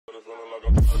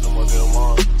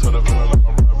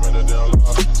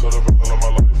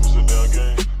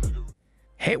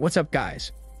what's up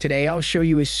guys? Today I'll show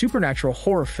you a supernatural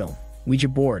horror film, Ouija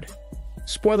Board.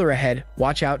 Spoiler ahead,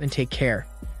 watch out and take care.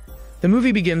 The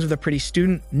movie begins with a pretty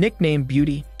student, nicknamed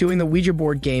Beauty, doing the Ouija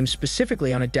board game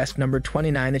specifically on a desk number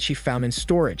 29 that she found in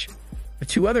storage. With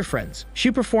two other friends, she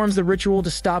performs the ritual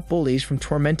to stop bullies from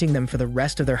tormenting them for the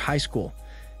rest of their high school.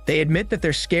 They admit that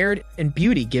they're scared, and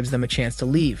Beauty gives them a chance to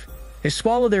leave. They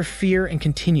swallow their fear and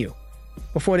continue.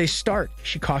 Before they start,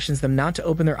 she cautions them not to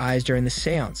open their eyes during the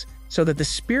seance, so that the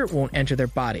spirit won't enter their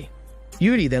body.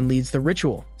 Beauty then leads the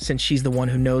ritual, since she's the one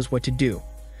who knows what to do.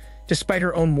 Despite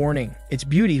her own warning, it's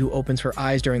Beauty who opens her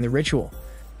eyes during the ritual.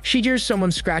 She hears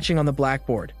someone scratching on the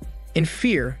blackboard. In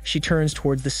fear, she turns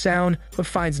towards the sound, but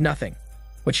finds nothing.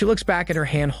 When she looks back at her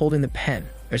hand holding the pen,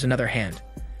 there's another hand.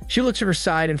 She looks at her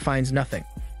side and finds nothing.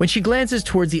 When she glances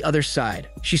towards the other side,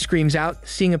 she screams out,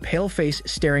 seeing a pale face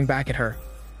staring back at her.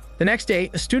 The next day,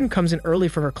 a student comes in early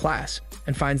for her class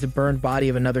and finds the burned body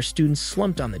of another student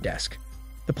slumped on the desk.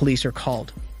 The police are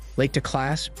called. Late to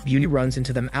class, Beauty runs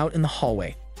into them out in the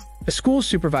hallway. The school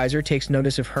supervisor takes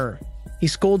notice of her. He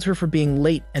scolds her for being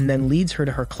late and then leads her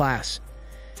to her class.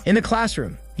 In the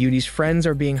classroom, Beauty's friends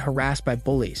are being harassed by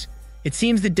bullies. It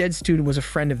seems the dead student was a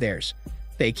friend of theirs.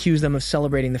 They accuse them of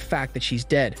celebrating the fact that she's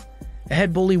dead. The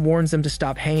head bully warns them to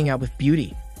stop hanging out with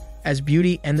Beauty. As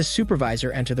Beauty and the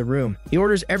supervisor enter the room, he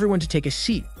orders everyone to take a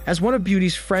seat, as one of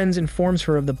Beauty's friends informs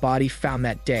her of the body found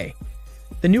that day.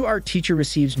 The new art teacher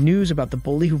receives news about the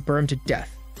bully who burned to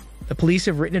death. The police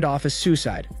have written it off as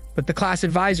suicide, but the class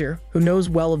advisor, who knows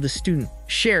well of the student,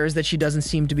 shares that she doesn't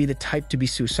seem to be the type to be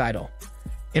suicidal.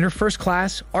 In her first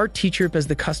class, art teacher does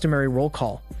the customary roll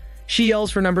call. She yells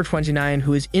for number 29,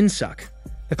 who is Insuck.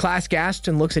 The class gasps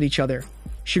and looks at each other.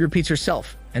 She repeats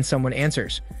herself, and someone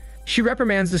answers. She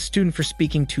reprimands the student for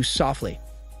speaking too softly.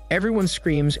 Everyone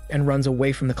screams and runs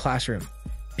away from the classroom.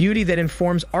 Beauty then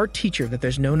informs art teacher that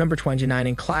there's no number 29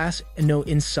 in class and no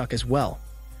Insuck as well.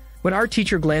 When art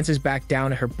teacher glances back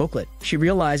down at her booklet, she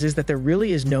realizes that there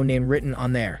really is no name written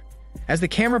on there. As the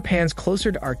camera pans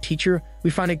closer to art teacher, we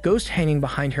find a ghost hanging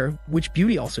behind her, which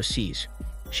Beauty also sees.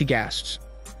 She gasps.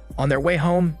 On their way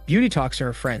home, Beauty talks to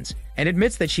her friends and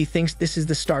admits that she thinks this is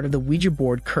the start of the Ouija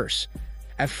board curse.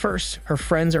 At first, her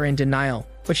friends are in denial,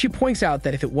 but she points out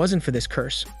that if it wasn't for this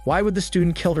curse, why would the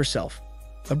student kill herself?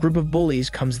 A group of bullies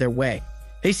comes their way.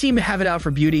 They seem to have it out for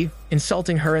Beauty,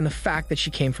 insulting her and the fact that she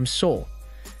came from Seoul.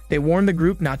 They warn the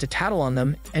group not to tattle on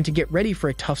them and to get ready for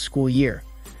a tough school year.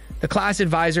 The class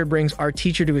advisor brings art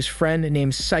teacher to his friend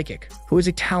named Psychic, who is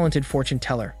a talented fortune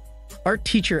teller. Art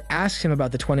teacher asks him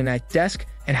about the 29th desk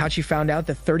and how she found out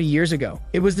that 30 years ago,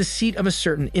 it was the seat of a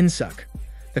certain Insuck.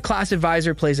 The class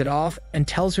advisor plays it off and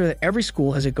tells her that every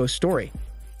school has a ghost story.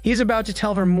 He is about to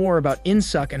tell her more about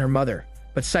Insuck and her mother,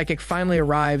 but Psychic finally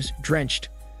arrives, drenched.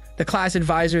 The class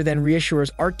advisor then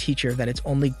reassures art teacher that it's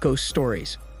only ghost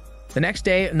stories. The next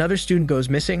day, another student goes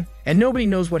missing, and nobody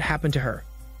knows what happened to her.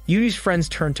 Beauty's friends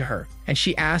turn to her, and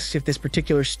she asks if this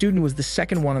particular student was the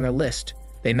second one on their list.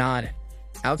 They nod.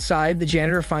 Outside, the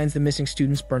janitor finds the missing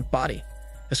student's burnt body.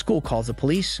 The school calls the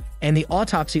police, and the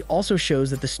autopsy also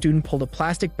shows that the student pulled a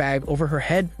plastic bag over her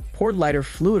head, poured lighter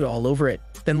fluid all over it,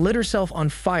 then lit herself on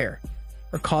fire.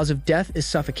 Her cause of death is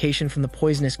suffocation from the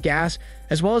poisonous gas,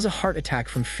 as well as a heart attack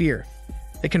from fear.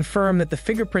 They confirm that the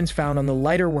fingerprints found on the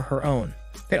lighter were her own.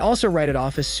 They also write it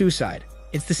off as suicide.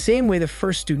 It's the same way the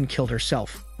first student killed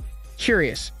herself.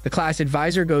 Curious, the class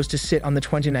advisor goes to sit on the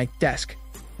 29th desk.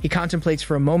 He contemplates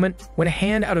for a moment when a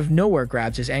hand out of nowhere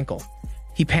grabs his ankle.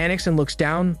 He panics and looks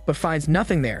down, but finds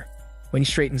nothing there. When he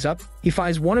straightens up, he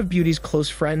finds one of Beauty's close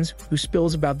friends who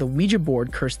spills about the Ouija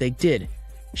board curse they did.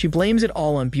 She blames it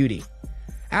all on Beauty.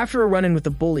 After a run-in with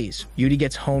the bullies, Beauty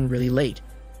gets home really late.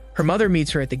 Her mother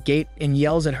meets her at the gate and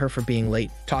yells at her for being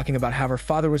late, talking about how her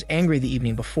father was angry the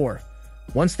evening before.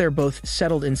 Once they're both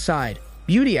settled inside,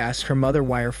 Beauty asks her mother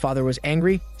why her father was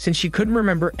angry since she couldn't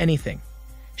remember anything.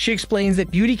 She explains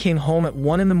that Beauty came home at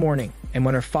 1 in the morning, and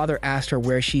when her father asked her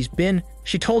where she's been,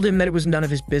 she told him that it was none of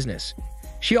his business.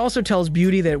 She also tells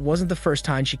Beauty that it wasn't the first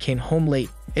time she came home late,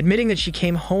 admitting that she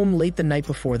came home late the night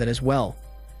before that as well.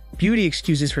 Beauty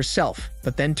excuses herself,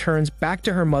 but then turns back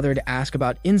to her mother to ask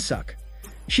about Insuck.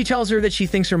 She tells her that she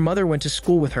thinks her mother went to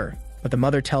school with her, but the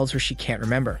mother tells her she can't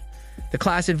remember. The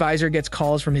class advisor gets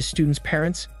calls from his students'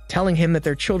 parents, telling him that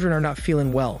their children are not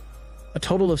feeling well. A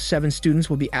total of 7 students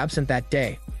will be absent that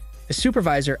day. The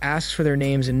supervisor asks for their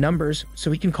names and numbers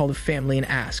so he can call the family and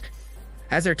ask.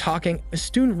 As they're talking, a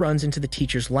student runs into the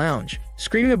teacher's lounge,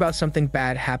 screaming about something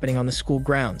bad happening on the school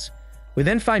grounds. We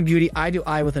then find Beauty eye to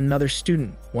eye with another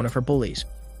student, one of her bullies.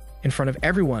 In front of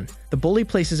everyone, the bully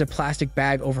places a plastic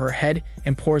bag over her head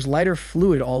and pours lighter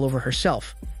fluid all over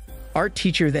herself. Art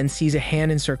teacher then sees a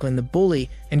hand encircling the bully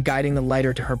and guiding the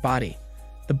lighter to her body.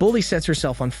 The bully sets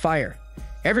herself on fire.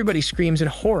 Everybody screams in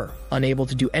horror, unable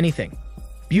to do anything.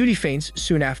 Beauty faints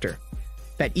soon after.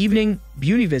 That evening,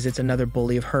 Beauty visits another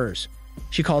bully of hers.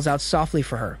 She calls out softly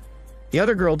for her. The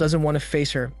other girl doesn't want to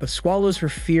face her, but swallows her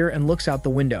fear and looks out the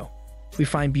window. We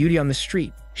find Beauty on the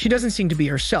street. She doesn't seem to be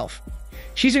herself.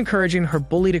 She's encouraging her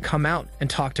bully to come out and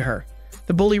talk to her.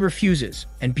 The bully refuses,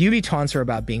 and Beauty taunts her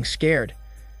about being scared.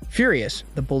 Furious,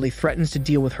 the bully threatens to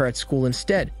deal with her at school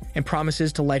instead and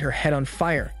promises to light her head on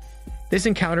fire. This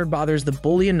encounter bothers the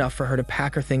bully enough for her to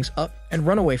pack her things up and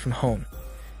run away from home.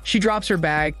 She drops her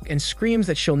bag and screams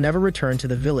that she'll never return to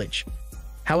the village.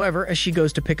 However, as she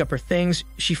goes to pick up her things,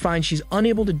 she finds she's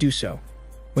unable to do so.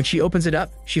 When she opens it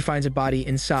up, she finds a body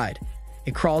inside.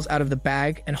 It crawls out of the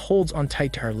bag and holds on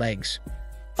tight to her legs.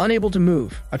 Unable to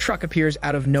move, a truck appears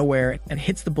out of nowhere and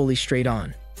hits the bully straight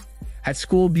on. At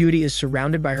school, Beauty is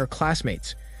surrounded by her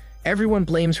classmates. Everyone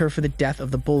blames her for the death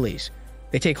of the bullies.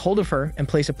 They take hold of her and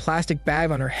place a plastic bag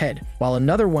on her head, while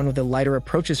another one with a lighter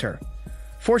approaches her.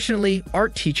 Fortunately,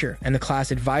 art teacher and the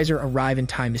class advisor arrive in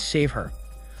time to save her.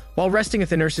 While resting at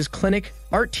the nurse's clinic,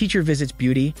 art teacher visits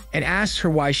Beauty and asks her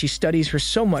why she studies her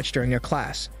so much during their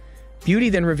class. Beauty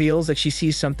then reveals that she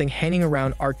sees something hanging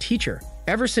around art teacher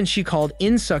ever since she called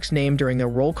In-Suk's name during their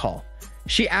roll call.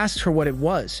 She asks her what it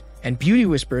was, and Beauty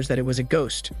whispers that it was a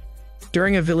ghost.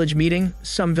 During a village meeting,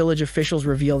 some village officials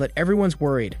reveal that everyone's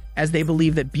worried, as they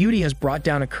believe that Beauty has brought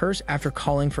down a curse after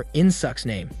calling for In-Suk's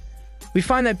name. We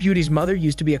find that Beauty's mother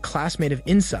used to be a classmate of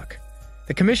In-Suk.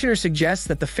 The commissioner suggests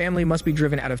that the family must be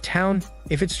driven out of town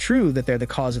if it's true that they're the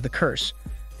cause of the curse.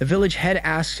 The village head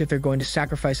asks if they're going to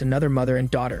sacrifice another mother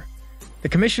and daughter. The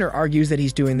commissioner argues that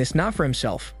he's doing this not for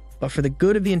himself, but for the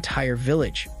good of the entire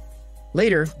village.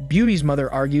 Later, Beauty's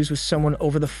mother argues with someone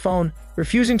over the phone,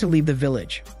 refusing to leave the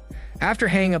village. After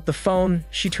hanging up the phone,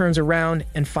 she turns around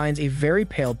and finds a very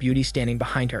pale Beauty standing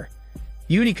behind her.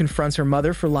 Beauty confronts her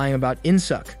mother for lying about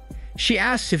In-Suk. She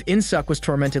asks if In-Suk was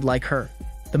tormented like her.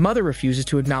 The mother refuses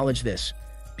to acknowledge this.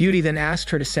 Beauty then asks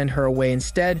her to send her away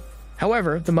instead.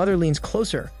 However, the mother leans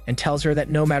closer and tells her that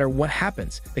no matter what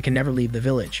happens, they can never leave the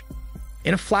village.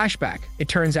 In a flashback, it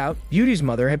turns out Beauty's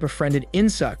mother had befriended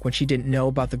In-Suk when she didn't know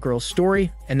about the girl's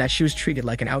story and that she was treated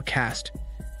like an outcast.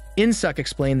 In-Suk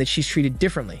explained that she's treated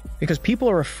differently because people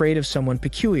are afraid of someone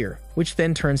peculiar, which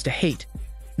then turns to hate,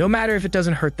 no matter if it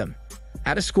doesn't hurt them.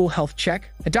 At a school health check,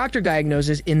 a doctor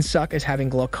diagnoses In-Suk as having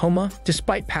glaucoma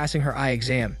despite passing her eye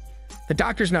exam. The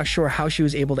doctor's not sure how she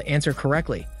was able to answer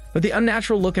correctly, but the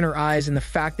unnatural look in her eyes and the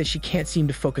fact that she can't seem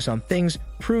to focus on things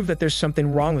prove that there's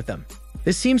something wrong with them.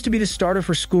 This seems to be the start of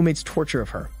her schoolmates' torture of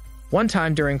her. One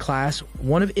time during class,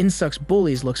 one of In-Suk's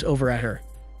bullies looks over at her.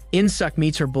 In-Suk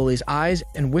meets her bully's eyes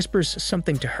and whispers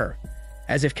something to her.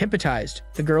 As if hypnotized,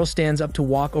 the girl stands up to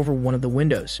walk over one of the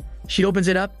windows. She opens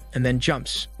it up and then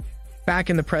jumps. Back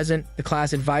in the present, the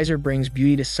class advisor brings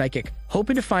Beauty to Psychic,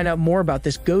 hoping to find out more about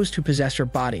this ghost who possessed her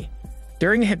body.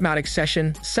 During a hypnotic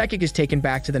session, Psychic is taken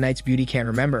back to the nights Beauty can't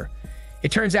remember.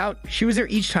 It turns out she was there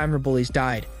each time her bullies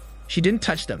died. She didn't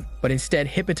touch them, but instead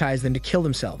hypnotized them to kill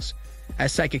themselves.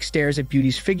 As Psychic stares at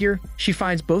Beauty's figure, she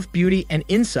finds both Beauty and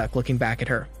In-Suk looking back at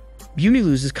her. Beauty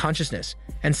loses consciousness,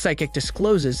 and Psychic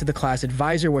discloses to the class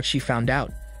advisor what she found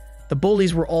out. The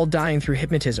bullies were all dying through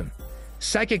hypnotism.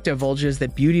 Psychic divulges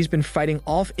that Beauty's been fighting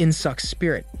off In-Suk's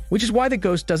spirit, which is why the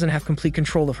ghost doesn't have complete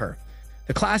control of her.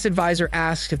 The class advisor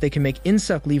asks if they can make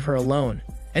In-Suk leave her alone,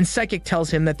 and Psychic tells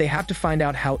him that they have to find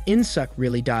out how In-Suk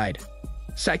really died.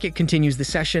 Psychic continues the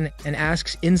session and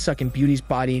asks In-Suk and Beauty's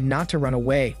body not to run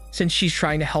away, since she's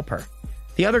trying to help her.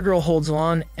 The other girl holds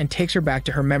on and takes her back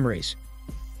to her memories.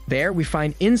 There, we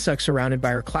find In-Suk surrounded by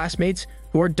her classmates,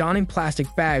 who are donning plastic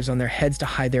bags on their heads to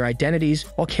hide their identities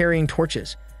while carrying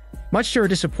torches. Much to her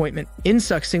disappointment,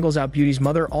 In-Suk singles out Beauty's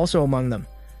mother also among them,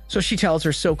 so she tells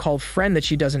her so-called friend that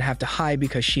she doesn't have to hide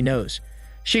because she knows.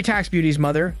 She attacks Beauty's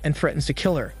mother and threatens to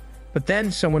kill her, but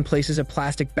then someone places a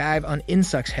plastic bag on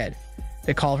In-Suk's head.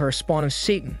 They call her a spawn of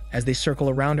Satan as they circle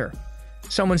around her.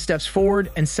 Someone steps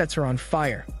forward and sets her on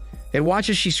fire. They watch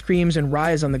as she screams and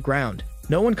writhes on the ground.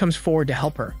 No one comes forward to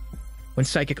help her. When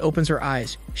Psychic opens her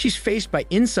eyes, she's faced by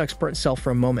In-Suk's burnt self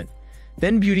for a moment.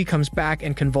 Then Beauty comes back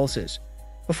and convulses.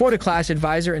 Before the class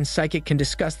advisor and Psychic can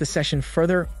discuss the session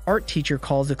further, art teacher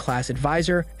calls the class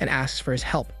advisor and asks for his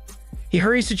help. He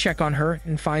hurries to check on her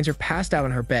and finds her passed out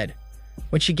on her bed.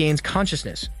 When she gains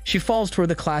consciousness, she falls toward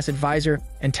the class advisor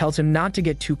and tells him not to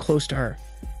get too close to her.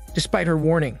 Despite her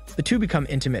warning, the two become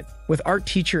intimate, with art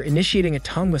teacher initiating a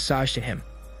tongue massage to him.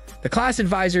 The class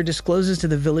advisor discloses to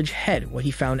the village head what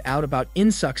he found out about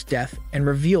In-Suk's death and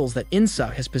reveals that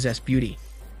In-Suk has possessed Beauty.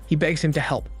 He begs him to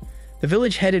help. The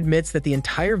village head admits that the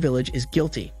entire village is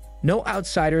guilty. No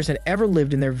outsiders had ever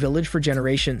lived in their village for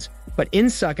generations, but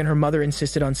In-suk and her mother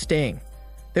insisted on staying.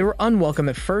 They were unwelcome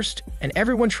at first, and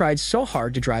everyone tried so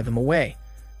hard to drive them away.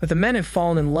 But the men have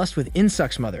fallen in lust with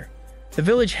In-suk's mother. The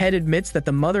village head admits that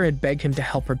the mother had begged him to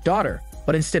help her daughter,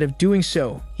 but instead of doing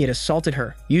so, he had assaulted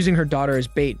her, using her daughter as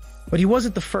bait. But he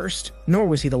wasn't the first, nor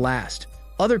was he the last.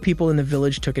 Other people in the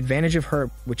village took advantage of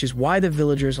her, which is why the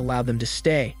villagers allowed them to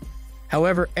stay.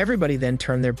 However, everybody then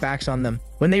turned their backs on them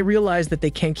when they realized that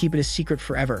they can't keep it a secret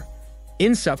forever.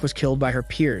 In-suk was killed by her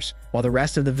peers, while the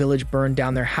rest of the village burned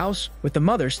down their house with the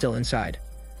mother still inside.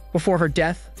 Before her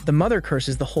death, the mother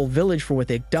curses the whole village for what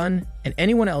they've done, and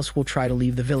anyone else will try to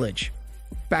leave the village.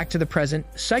 Back to the present,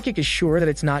 Psychic is sure that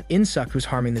it's not In-suk who's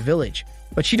harming the village,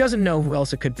 but she doesn't know who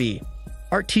else it could be.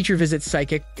 Art teacher visits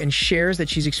Psychic and shares that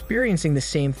she's experiencing the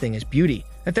same thing as Beauty,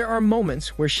 that there are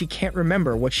moments where she can't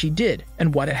remember what she did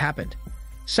and what had happened.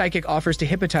 Psychic offers to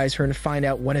hypnotize her and find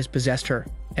out what has possessed her,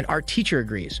 and Art teacher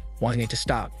agrees, wanting it to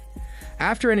stop.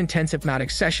 After an intense hypnotic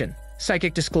session,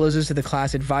 Psychic discloses to the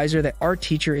class advisor that Art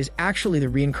teacher is actually the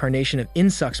reincarnation of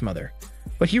In-suk's mother,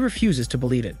 but he refuses to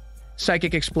believe it.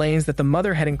 Psychic explains that the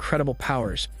mother had incredible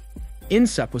powers.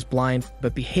 In-suk was blind,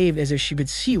 but behaved as if she could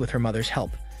see with her mother's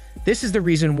help. This is the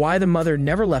reason why the mother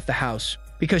never left the house,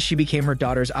 because she became her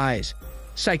daughter's eyes.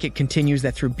 Psychic continues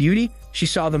that through Beauty, she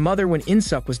saw the mother when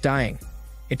In-suk was dying.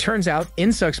 It turns out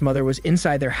In-suk's mother was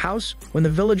inside their house when the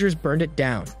villagers burned it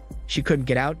down. She couldn't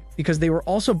get out because they were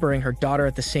also burning her daughter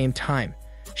at the same time.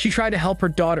 She tried to help her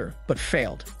daughter, but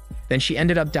failed. Then she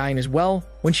ended up dying as well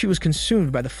when she was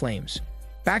consumed by the flames.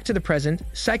 Back to the present,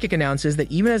 Psychic announces that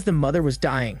even as the mother was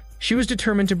dying, she was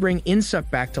determined to bring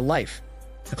In-suk back to life.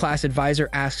 The class advisor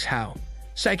asks how.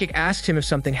 Psychic asks him if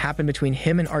something happened between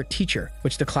him and Art teacher,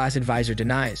 which the class advisor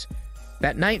denies.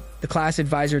 That night, the class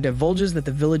advisor divulges that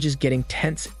the village is getting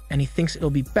tense and he thinks it'll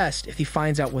be best if he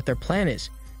finds out what their plan is.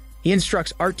 He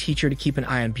instructs Art teacher to keep an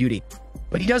eye on Beauty,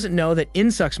 but he doesn't know that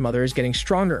In-suk's mother is getting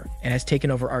stronger and has taken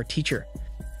over Art teacher.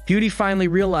 Beauty finally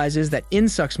realizes that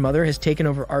In-suk's mother has taken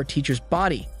over Art teacher's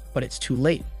body, but it's too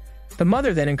late. The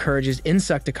mother then encourages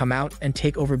In-suk to come out and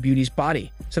take over Beauty's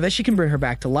body so that she can bring her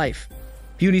back to life.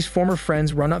 Beauty's former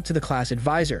friends run up to the class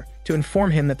advisor to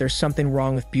inform him that there's something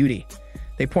wrong with Beauty.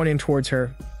 They point him towards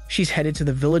her. She's headed to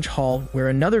the village hall where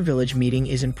another village meeting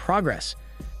is in progress.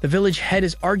 The village head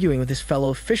is arguing with his fellow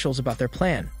officials about their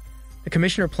plan. The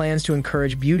commissioner plans to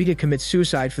encourage Beauty to commit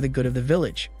suicide for the good of the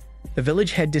village. The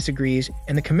village head disagrees,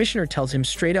 and the commissioner tells him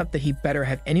straight up that he better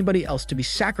have anybody else to be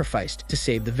sacrificed to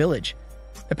save the village.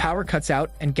 The power cuts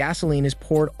out and gasoline is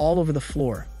poured all over the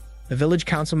floor. The village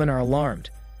councilmen are alarmed.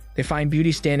 They find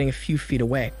Beauty standing a few feet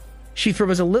away. She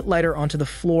throws a lit lighter onto the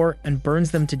floor and burns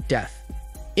them to death.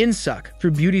 In-suk,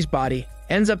 through Beauty's body,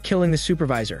 ends up killing the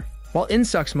supervisor, while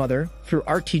In-suk's mother, through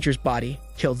Art teacher's body,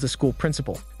 kills the school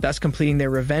principal, thus completing their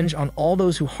revenge on all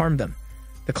those who harmed them.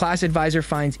 The class advisor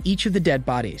finds each of the dead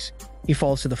bodies. He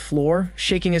falls to the floor,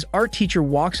 shaking as Art teacher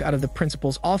walks out of the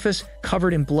principal's office,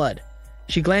 covered in blood.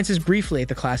 She glances briefly at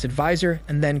the class advisor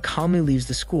and then calmly leaves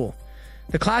the school.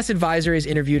 The class advisor is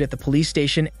interviewed at the police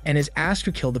station and is asked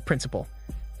who killed the principal.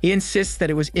 He insists that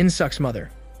it was In-suk's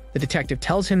mother. The detective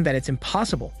tells him that it's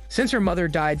impossible, since her mother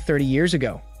died 30 years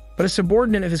ago, but a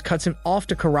subordinate of his cuts him off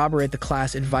to corroborate the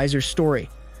class advisor's story.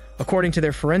 According to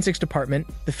their forensics department,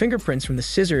 the fingerprints from the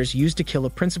scissors used to kill the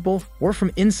principal were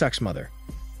from In-suk's mother.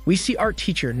 We see Art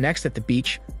teacher next at the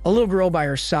beach, a little girl by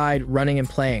her side running and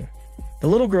playing. The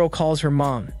little girl calls her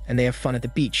mom, and they have fun at the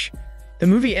beach. The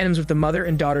movie ends with the mother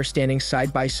and daughter standing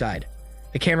side by side.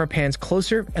 The camera pans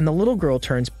closer, and the little girl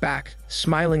turns back,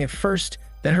 smiling at first,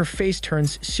 then her face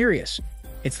turns serious.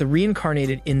 It's the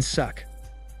reincarnated In-suk.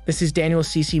 This is Daniel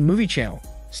CC Movie Channel.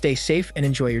 Stay safe and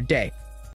enjoy your day.